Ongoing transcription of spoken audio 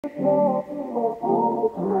Take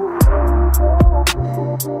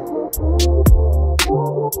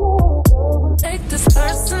this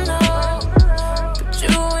personal, but you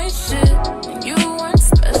ain't shit, and you weren't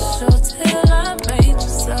special till I made you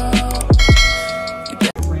so.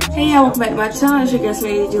 Hey y'all, welcome back to my channel. It's your girl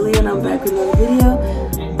Serenitysjt, and I'm back with another video.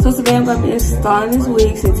 So today I'm going to be installing this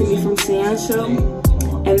wig sent to me from siyun.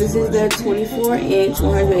 And this is their 24-inch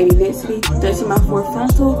 180 density 13x4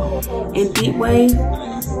 frontal and deep wave,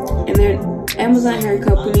 and they're Amazon hair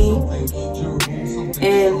company.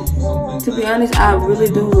 And to be honest, I really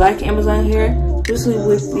do like Amazon hair, especially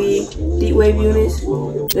with the deep wave units.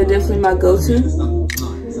 They're definitely my go-to.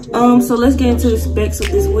 So let's get into the specs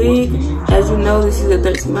of this wig. As you know, this is a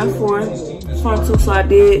 13x4 frontal, so I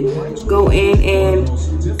did go in and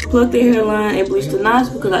plug the hairline and bleach the knots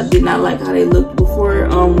because I did not like how they looked before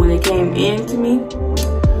when they came in to me.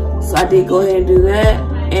 So I did go ahead and do that,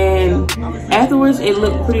 and afterwards it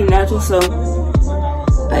looked pretty natural, so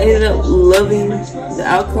I ended up loving the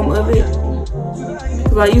outcome of it.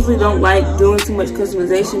 Because I usually don't like doing too much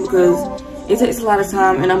customization because it takes a lot of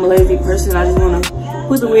time and I'm a lazy person. I just want to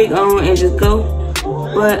put the wig on and just go.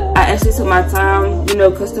 But I actually took my time, you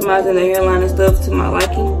know, customizing the hairline and stuff to my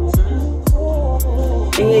liking.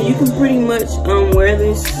 And yeah, you can pretty much wear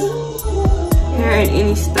this hair in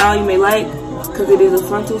any style you may like because it is a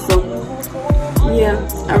frontal. So yeah,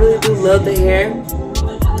 I really do love the hair.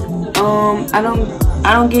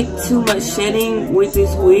 I don't get too much shedding with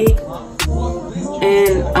this wig,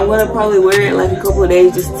 and I'm gonna probably wear it like a couple of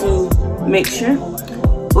days just to make sure.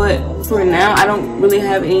 But for now, I don't really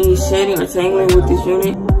have any shedding or tangling with this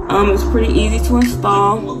unit. It's pretty easy to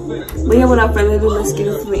install. But yeah, without further ado, let's get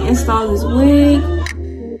into the install of this wig.